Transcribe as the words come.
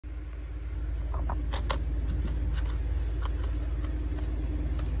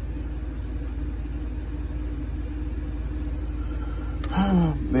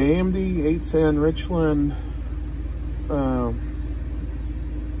The AMD 810 Richland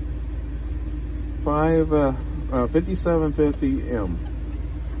 5750M.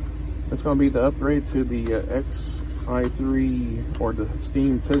 It's going to be the upgrade to the Xi3 or the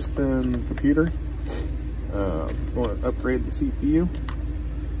Steam Piston computer. Going to upgrade the CPU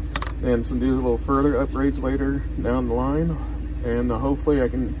and do a little further upgrades later down the line, and hopefully I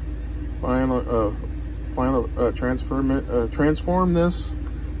can transform this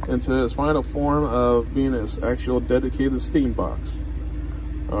into its final form of being its actual dedicated Steam box.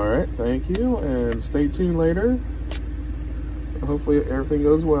 Alright, thank you, and stay tuned later. Hopefully everything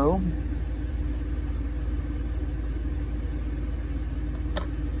goes well.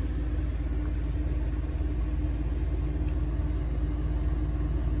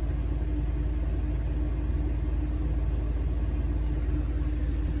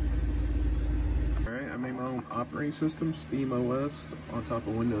 I made my own operating system, Steam OS, on top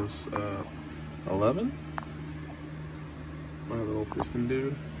of Windows 11. My little Piston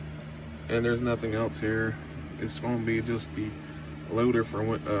dude. And there's nothing else here. It's going to be just the loader for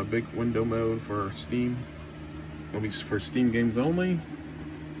big window mode for Steam. It'll be for Steam games only.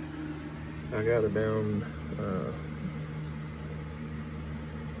 I got it down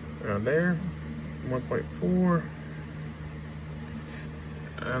around there, 1.4.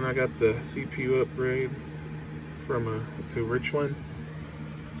 And I got the CPU upgrade from to Richland.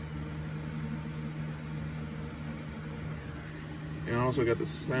 And I also got the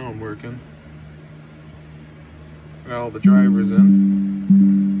sound working. Got all the drivers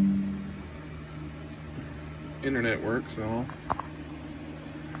in. Internet works, so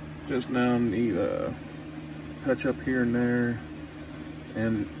just now need a touch up here and there,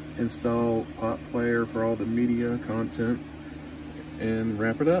 and install Pop Player for all the media content, and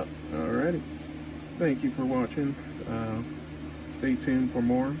wrap it up. Alrighty. Thank you for watching. Stay tuned for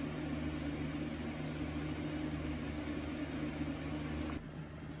more.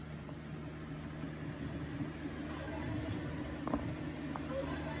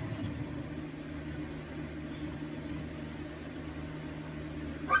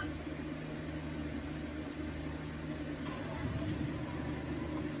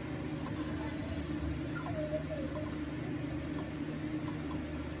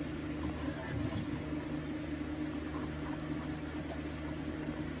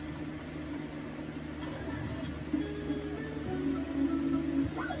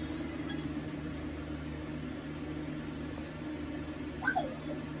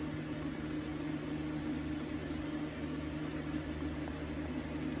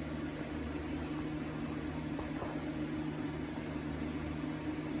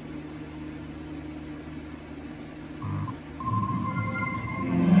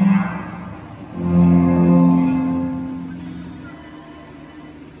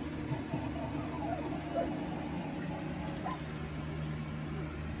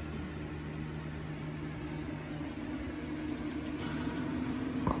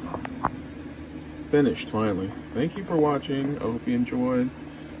 Finished finally. Thank you for watching. I hope you enjoyed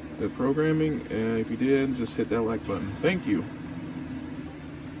the programming, and if you did, just hit that like button. Thank you.